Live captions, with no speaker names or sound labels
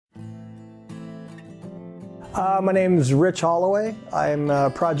My name is Rich Holloway. I'm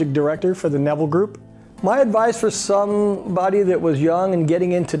project director for the Nevell Group. My advice for somebody that was young and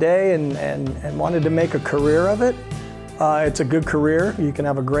getting in today and wanted to make a career of it, it's a good career. You can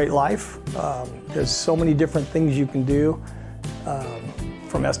have a great life. There's so many different things you can do,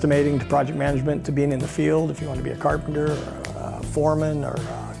 from estimating to project management to being in the field if you want to be a carpenter or a foreman or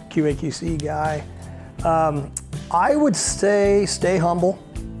a QA/QC guy. I would say stay humble,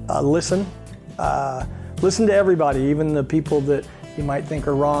 listen. Listen to everybody, even the people that you might think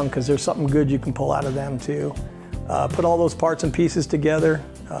are wrong, because there's something good you can pull out of them too. Put all those parts and pieces together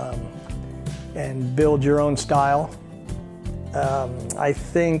and build your own style. I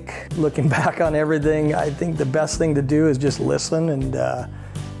think, looking back on everything, I think the best thing to do is just listen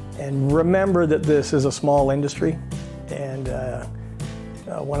and remember that this is a small industry. And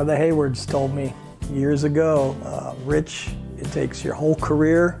one of the Haywards told me years ago, Rich, it takes your whole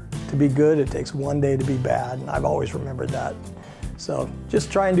career to be good, it takes one day to be bad, and I've always remembered that. So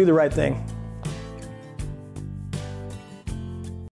just try and do the right thing.